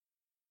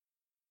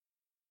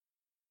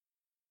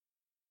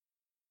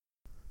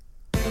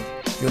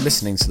You're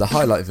listening to the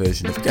highlight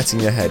version of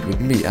Getting Ahead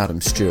with me,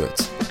 Adam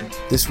Stewart.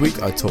 This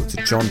week I talked to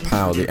John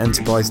Powell, the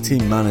Enterprise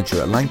Team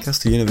Manager at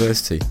Lancaster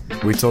University.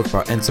 We talk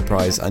about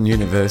enterprise and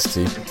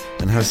university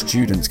and how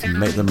students can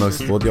make the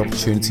most of all the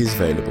opportunities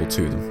available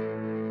to them.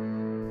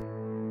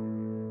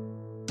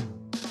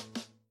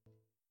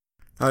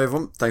 Hi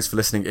everyone, thanks for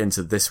listening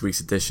into this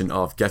week's edition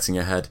of Getting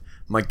Ahead.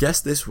 My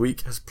guest this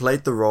week has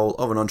played the role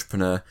of an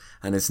entrepreneur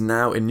and is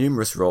now in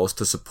numerous roles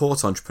to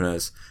support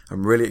entrepreneurs.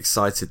 I'm really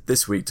excited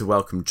this week to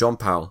welcome John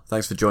Powell.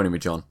 Thanks for joining me,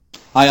 John.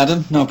 Hi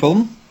Adam, no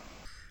problem.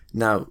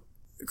 Now,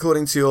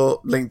 according to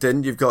your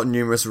LinkedIn, you've got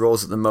numerous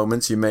roles at the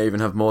moment. You may even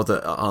have more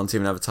that aren't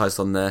even advertised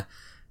on there.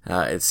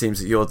 It seems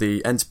that you're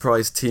the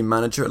Enterprise Team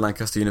Manager at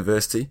Lancaster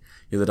University.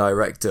 You're the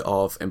Director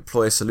of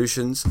Employer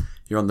Solutions.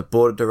 You're on the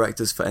Board of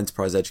Directors for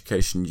Enterprise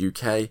Education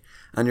UK.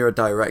 And you're a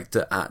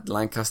Director at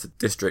Lancaster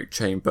District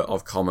Chamber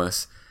of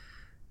Commerce.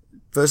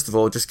 First of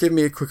all, just give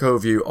me a quick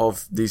overview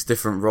of these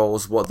different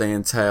roles, what they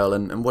entail,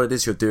 and what it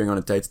is you're doing on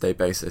a day-to-day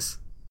basis.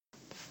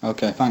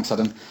 Okay, thanks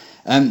Adam.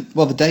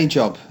 Well, the day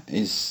job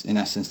is in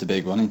essence the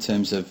big one in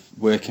terms of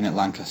working at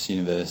Lancaster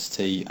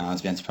University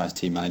as the Enterprise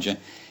Team Manager.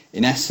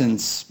 In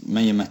essence,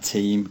 me and my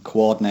team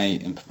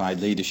coordinate and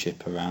provide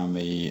leadership around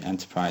the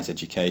enterprise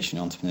education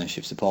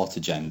entrepreneurship support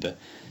agenda.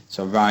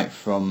 So right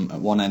from at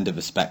one end of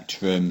the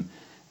spectrum,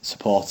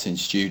 supporting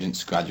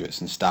students, graduates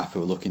and staff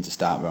who are looking to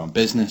start their own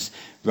business,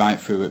 right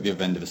through at the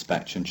other end of the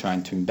spectrum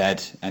trying to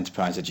embed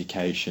enterprise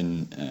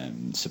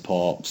education,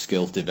 support,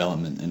 skills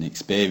development and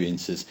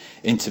experiences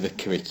into the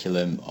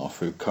curriculum or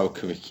through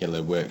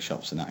co-curricular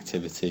workshops and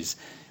activities.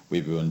 We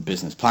run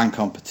business plan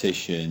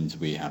competitions,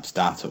 we have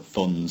startup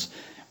funds,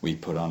 we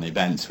put on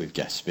events with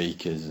guest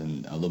speakers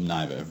and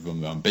alumni that have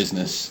run their own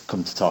business,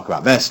 come to talk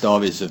about their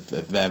stories of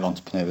their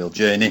entrepreneurial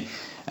journey.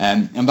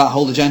 And that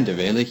whole agenda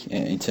really,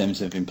 in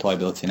terms of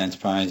employability and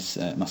enterprise,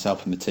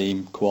 myself and the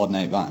team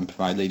coordinate that and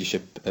provide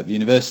leadership at the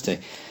university.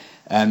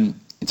 In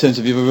terms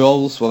of the other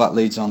roles, well that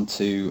leads on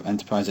to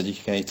Enterprise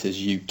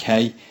Educators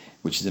UK,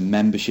 which is a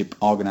membership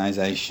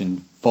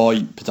organisation for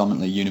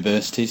predominantly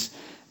universities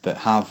that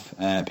have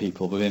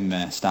people within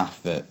their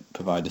staff that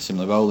provide a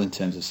similar role in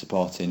terms of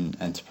supporting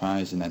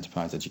enterprise and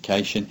enterprise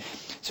education.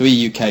 So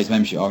EUK is a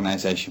membership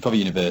organisation for the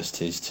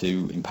universities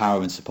to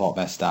empower and support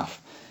their staff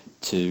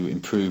to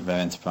improve their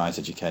enterprise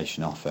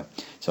education offer.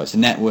 So it's a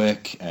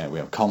network, we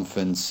have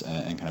conference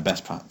and kind of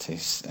best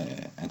practice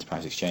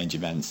enterprise exchange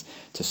events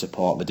to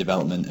support the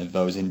development of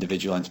those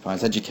individual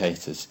enterprise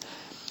educators.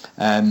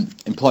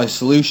 Employer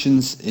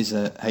Solutions is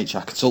a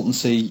HR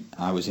consultancy.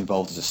 I was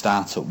involved as a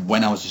startup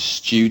when I was a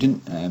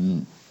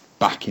student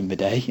back in the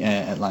day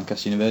at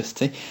Lancaster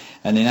University,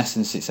 and in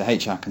essence it's a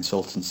HR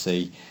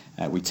consultancy.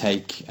 We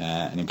take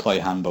an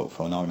employer handbook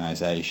for an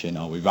organisation,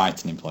 or we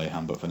write an employer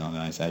handbook for an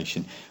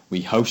organisation.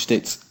 We host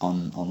it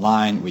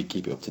online, we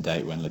keep it up to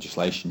date when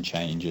legislation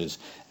changes,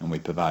 and we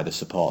provide a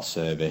support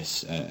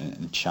service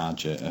and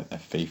charge a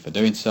fee for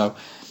doing so.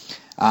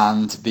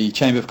 And the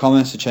Chamber of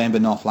Commerce, the Chamber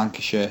North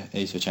Lancashire,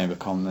 is the Chamber of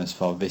Commerce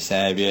for this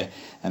area,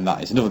 and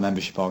that is another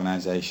membership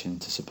organisation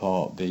to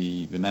support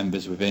the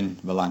members within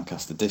the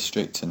Lancaster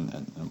district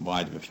and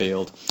wider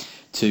afield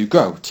to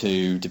grow,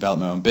 to develop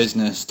their own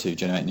business, to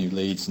generate new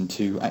leads and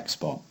to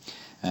export.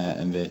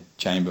 And the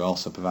Chamber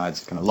also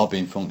provides a kind of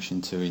lobbying function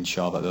to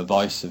ensure that the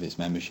voice of its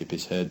membership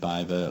is heard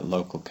by the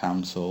local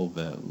council,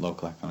 the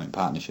local economic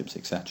partnerships,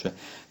 etc.,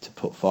 to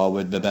put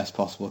forward the best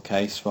possible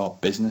case for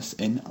business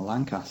in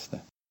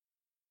Lancaster.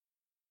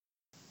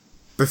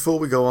 Before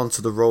we go on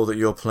to the role that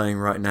you're playing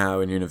right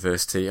now in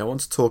university, I want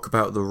to talk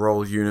about the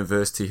role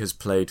university has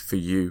played for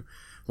you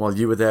while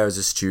you were there as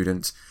a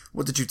student.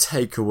 What did you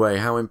take away?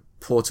 How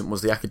important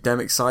was the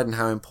academic side, and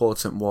how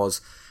important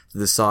was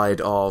the side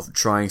of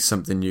trying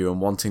something new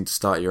and wanting to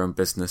start your own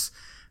business?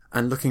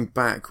 And looking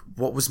back,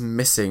 what was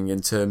missing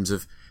in terms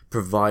of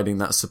providing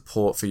that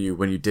support for you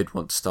when you did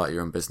want to start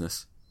your own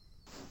business?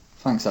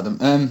 Thanks, Adam.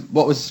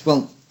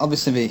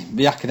 Obviously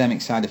the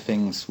academic side of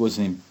things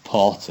wasn't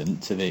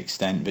important to the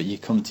extent that you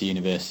come to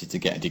university to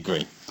get a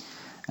degree.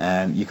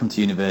 You come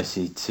to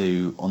university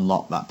to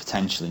unlock that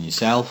potential in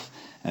yourself,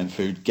 and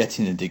through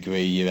getting a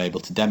degree you're able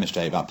to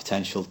demonstrate that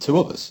potential to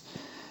others.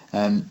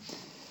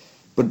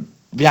 But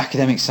the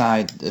academic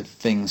side of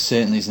things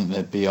certainly isn't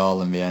the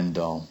be-all and the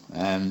end-all.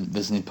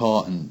 There's an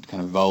important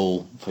kind of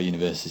role for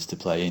universities to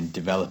play in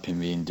developing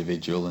the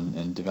individual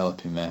and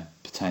developing their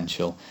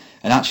potential.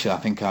 And actually I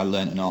think I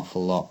learnt an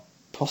awful lot,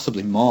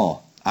 possibly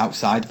more,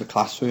 outside of the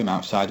classroom,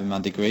 outside of my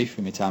degree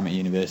from my time at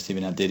university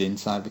than I did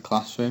inside the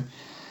classroom.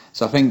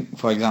 So I think,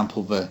 for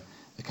example, the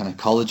kind of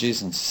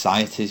colleges and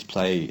societies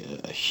play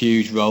a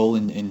huge role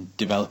in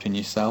developing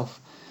yourself.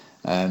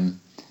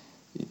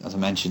 As I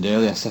mentioned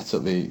earlier, I set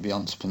up the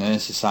Entrepreneur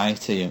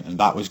Society, and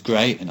that was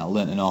great, and I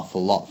learnt an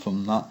awful lot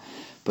from that.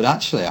 But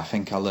actually, I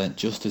think I learnt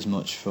just as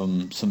much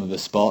from some of the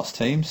sports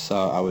teams.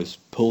 So I was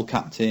pool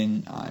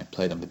captain, I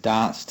played on the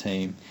darts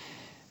team,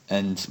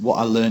 and what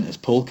I learnt as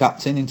pool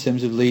captain in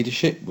terms of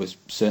leadership was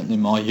certainly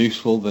more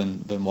useful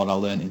than what I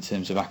learnt in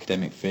terms of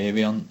academic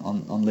theory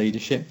on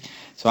leadership.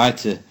 So I had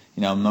to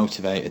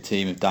motivate a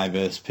team of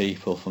diverse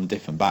people from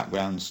different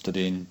backgrounds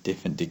studying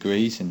different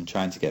degrees and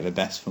trying to get the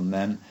best from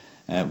them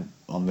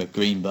on the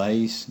green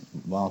blaze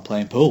while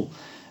playing pool.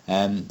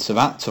 So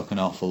that took an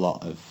awful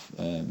lot of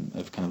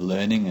kind of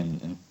learning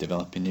and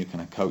developing new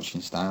kind of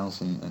coaching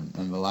styles and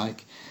the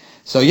like.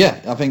 So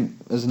yeah, I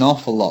think there's an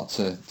awful lot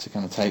to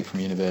kind of take from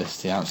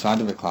university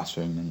outside of the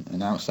classroom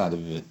and outside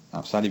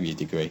of your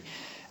degree.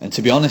 And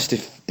to be honest,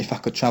 if I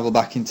could travel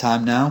back in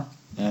time now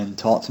and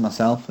talk to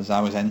myself as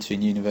I was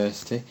entering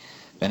university,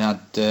 then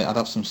I'd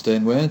have some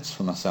stern words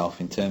for myself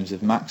in terms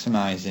of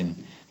maximising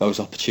those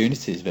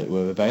opportunities that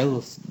were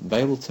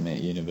available to me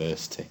at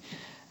university.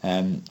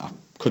 I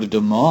could have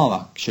done more.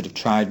 I should have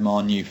tried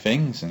more new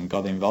things and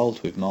got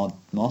involved with more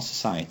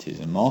societies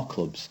and more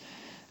clubs,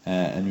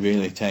 and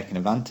really taken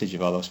advantage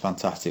of all those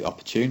fantastic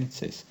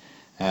opportunities.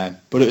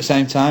 But at the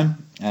same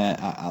time,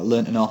 I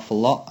learnt an awful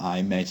lot.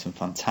 I made some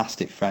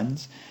fantastic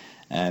friends,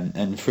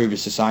 and through the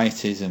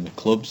societies and the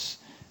clubs,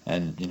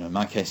 and in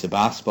my case the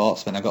bar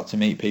sports, then I got to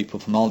meet people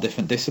from all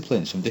different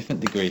disciplines, from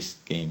different degree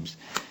schemes,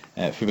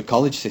 through the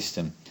college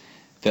system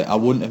that I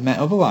wouldn't have met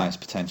otherwise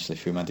potentially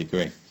through my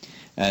degree.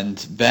 And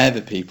they're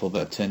the people that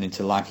have turned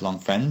into lifelong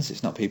friends.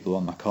 It's not people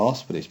on my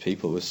course, but it's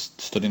people who were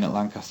studying at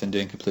Lancaster and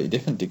doing completely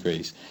different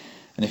degrees.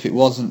 And if it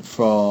wasn't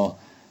for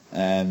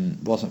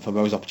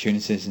those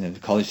opportunities in the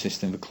college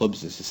system, the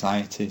clubs, the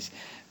societies,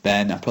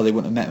 then I probably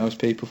wouldn't have met those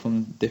people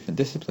from different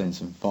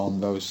disciplines and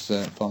formed those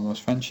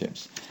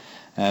friendships.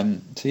 So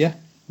yeah,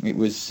 it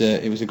was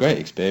a great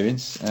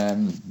experience.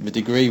 The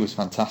degree was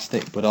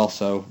fantastic, but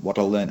also what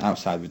I learned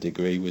outside the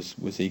degree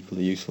was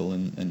equally useful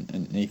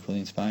and equally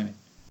inspiring.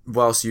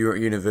 Whilst you were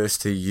at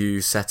university, you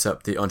set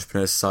up the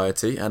Entrepreneur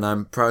Society, and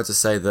I'm proud to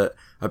say that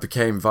I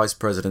became vice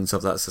president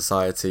of that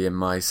society in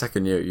my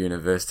second year at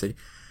university.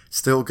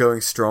 Still going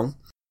strong.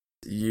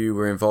 You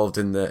were involved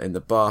in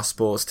the bar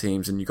sports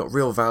teams, and you got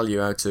real value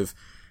out of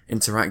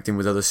interacting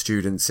with other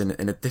students in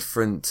a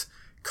different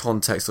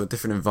context or a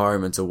different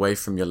environment away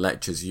from your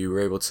lectures. You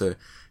were able to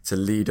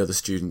lead other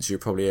students. You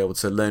were probably able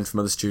to learn from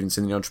other students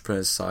in the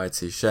Entrepreneur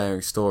Society,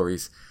 sharing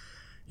stories.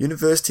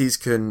 Universities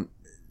can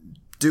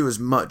do as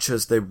much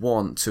as they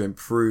want to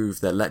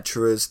improve their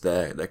lecturers,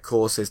 their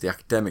courses, the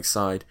academic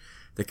side.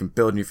 They can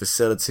build new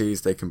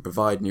facilities, they can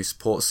provide new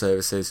support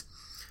services,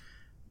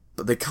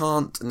 but they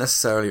can't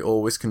necessarily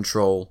always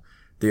control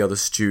the other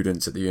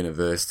students at the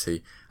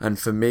university. And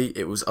for me,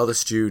 it was other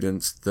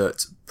students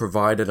that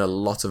provided a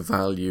lot of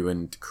value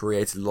and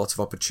created a lot of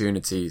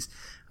opportunities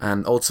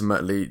and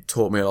ultimately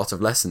taught me a lot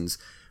of lessons.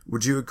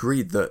 Would you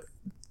agree that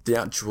the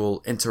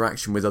actual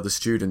interaction with other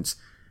students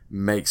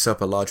makes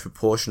up a large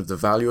proportion of the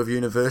value of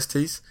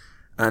universities?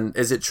 And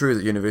is it true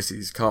that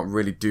universities can't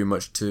really do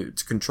much to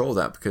control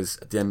that, because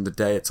at the end of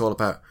the day it's all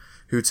about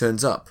who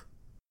turns up?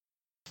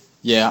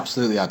 Yeah,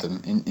 absolutely,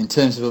 Adam. In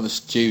terms of other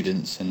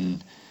students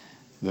and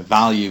the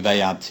value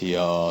they add to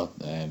your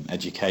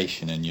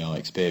education and your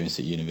experience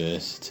at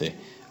university,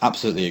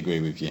 absolutely agree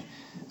with you.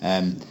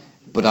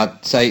 But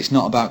I'd say it's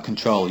not about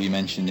control. You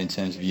mentioned in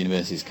terms of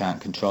universities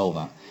can't control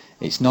that.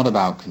 It's not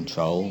about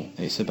control,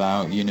 it's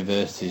about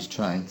universities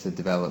trying to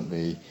develop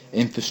the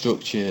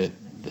infrastructure,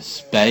 the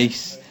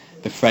space,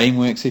 the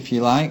frameworks, if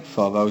you like,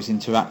 for those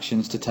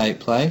interactions to take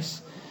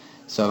place.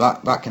 So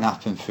that can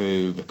happen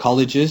through the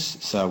colleges.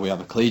 So we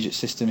have a collegiate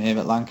system here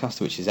at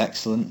Lancaster, which is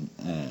excellent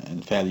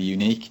and fairly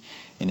unique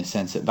in the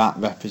sense that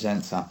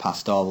represents our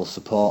pastoral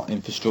support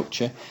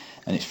infrastructure.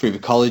 And it's through the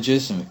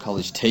colleges and the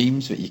college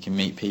teams that you can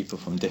meet people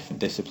from different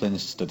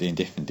disciplines studying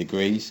different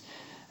degrees.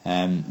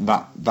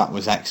 That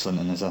was excellent,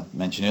 and as I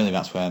mentioned earlier,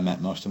 that's where I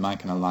met most of my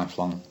kind of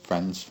lifelong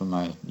friends from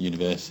my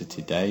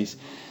university days.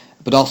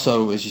 But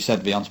also, as you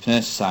said, the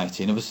Entrepreneur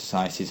Society and other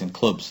societies and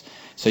clubs.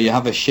 So you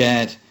have a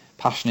shared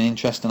passion and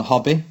interest and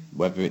hobby,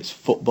 whether it's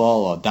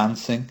football or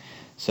dancing.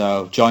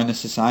 So join a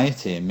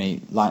society and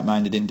meet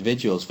like-minded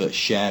individuals that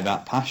share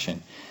that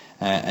passion.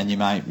 And you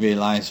might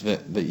realise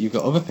that you've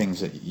got other things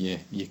that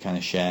you kind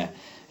of share.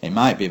 It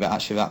might be that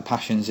actually that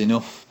passion's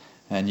enough,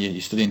 and you're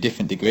studying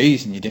different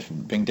degrees and you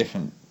bring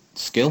different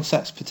skill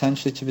sets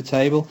potentially to the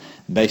table.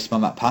 And based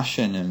upon that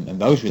passion and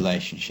those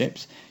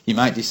relationships, you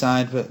might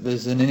decide that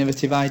there's an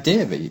innovative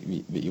idea that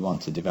you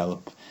want to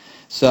develop.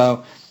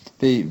 So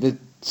the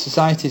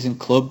societies and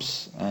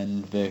clubs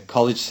and the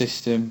college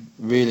system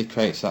really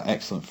creates that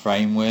excellent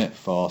framework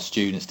for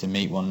students to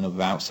meet one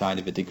another outside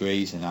of the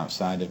degrees and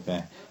outside of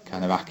their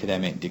kind of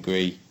academic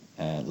degree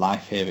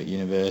life here at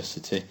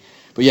university.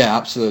 But yeah,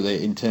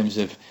 absolutely, in terms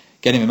of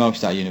getting the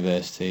most out of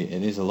university,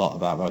 it is a lot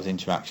about those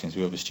interactions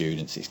with other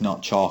students. It's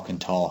not chalk and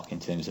talk in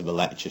terms of a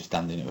lecturer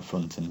standing at the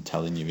front and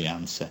telling you the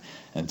answer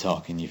and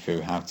talking you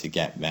through how to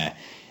get there.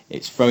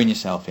 It's throwing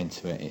yourself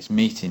into it, it's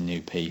meeting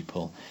new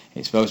people,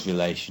 it's those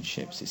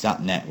relationships, it's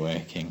that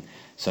networking.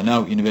 So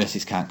no,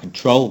 universities can't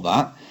control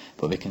that,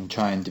 but they can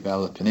try and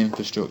develop an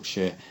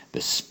infrastructure,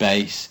 the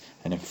space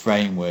and a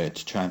framework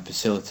to try and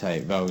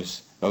facilitate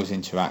those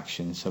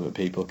interactions so that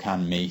people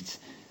can meet,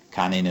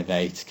 can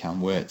innovate, can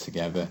work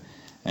together,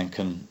 and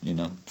can,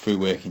 through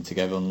working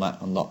together,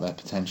 unlock their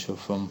potential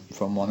from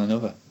one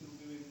another.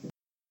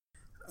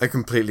 I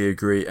completely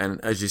agree,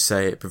 and as you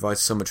say, it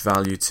provides so much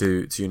value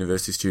to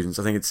university students.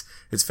 I think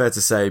it's fair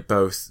to say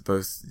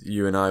both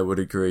you and I would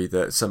agree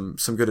that some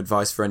good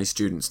advice for any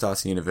student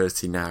starting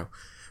university now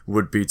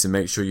would be to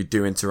make sure you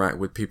do interact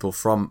with people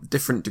from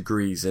different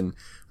degrees and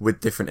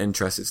with different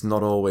interests. It's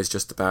not always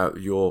just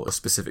about your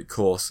specific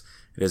course.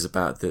 It is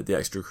about the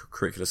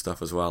extracurricular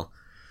stuff as well.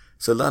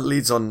 So that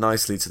leads on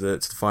nicely to the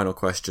final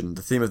question.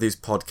 The theme of these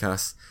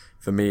podcasts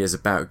for me is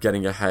about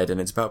getting ahead,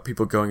 and it's about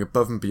people going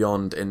above and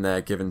beyond in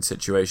their given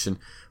situation,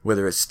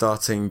 whether it's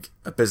starting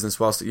a business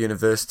whilst at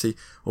university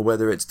or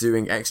whether it's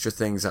doing extra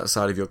things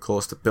outside of your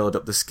course to build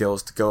up the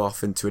skills to go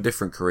off into a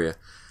different career.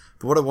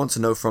 But what I want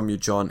to know from you,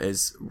 John,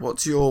 is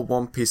what's your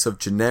one piece of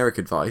generic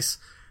advice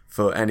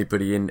for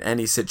anybody in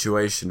any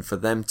situation for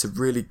them to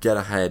really get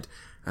ahead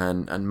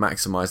and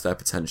maximise their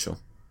potential?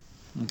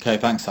 Okay,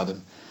 thanks,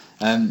 Adam.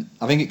 I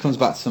think it comes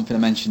back to something I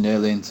mentioned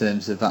earlier in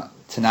terms of that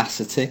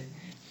tenacity.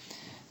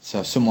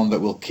 So someone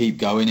that will keep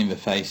going in the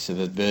face of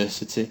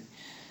adversity.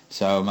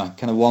 So my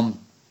kind of one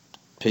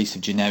piece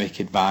of generic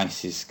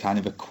advice is kind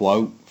of a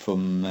quote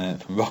from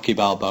Rocky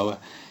Balboa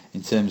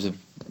in terms of,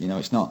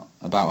 it's not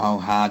about how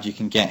hard you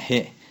can get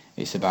hit,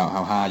 it's about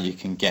how hard you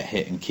can get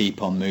hit and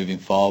keep on moving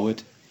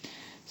forward.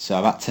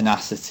 So that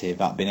tenacity,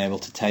 that being able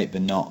to take the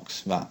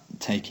knocks, that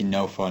taking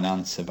no for an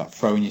answer, that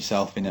throwing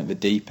yourself in at the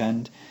deep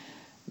end,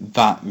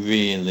 that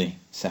really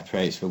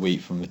separates the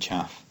wheat from the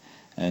chaff,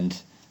 and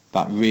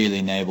that really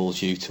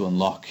enables you to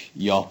unlock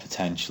your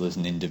potential as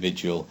an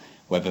individual,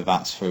 whether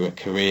that's through a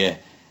career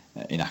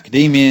in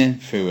academia,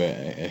 through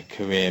a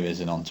career as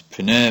an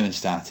entrepreneur and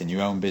starting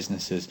your own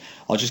businesses,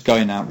 or just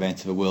going out there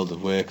into the world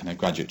of work on a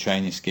graduate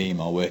training scheme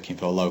or working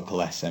for a local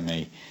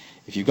SME.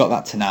 If you've got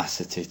that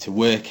tenacity to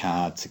work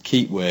hard, to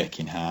keep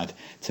working hard,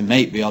 to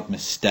make the odd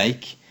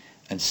mistake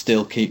and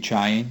still keep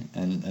trying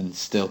and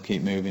still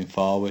keep moving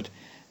forward,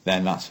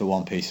 then that's the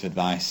one piece of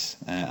advice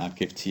I'd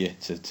give to you,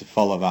 to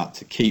follow that,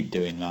 to keep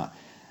doing that,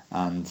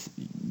 and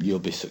you'll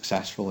be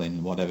successful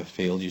in whatever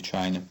field you're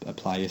trying to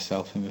apply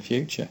yourself in the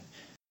future.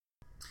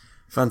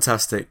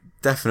 Fantastic.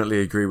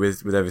 Definitely agree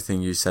with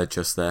everything you said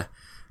just there.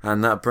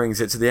 And that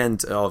brings it to the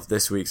end of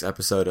this week's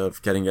episode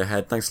of Getting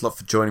Ahead. Thanks a lot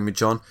for joining me,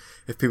 John.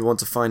 If people want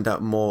to find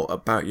out more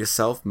about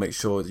yourself, make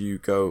sure you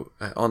go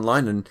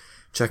online and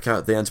check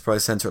out the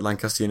Enterprise Centre at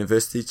Lancaster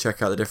University.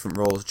 Check out the different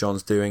roles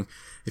John's doing.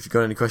 If you've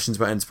got any questions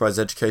about enterprise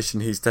education,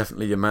 he's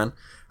definitely your man.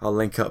 I'll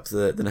link up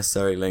the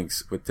necessary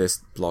links with this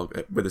blog,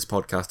 with this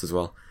podcast as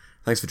well.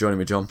 Thanks for joining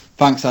me, John.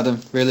 Thanks,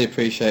 Adam. Really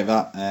appreciate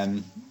that.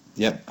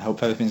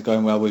 Hope everything's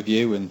going well with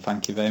you, and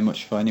thank you very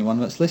much for anyone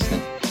that's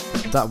listening.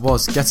 That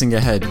was Getting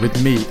Ahead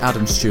with me,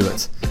 Adam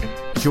Stewart.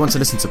 If you want to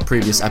listen to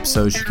previous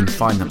episodes, you can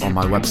find them on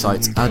my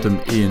website,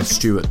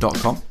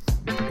 adamianstewart.com,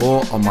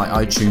 or on my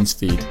iTunes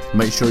feed.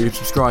 Make sure you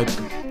subscribe.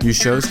 New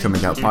shows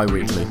coming out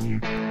bi-weekly.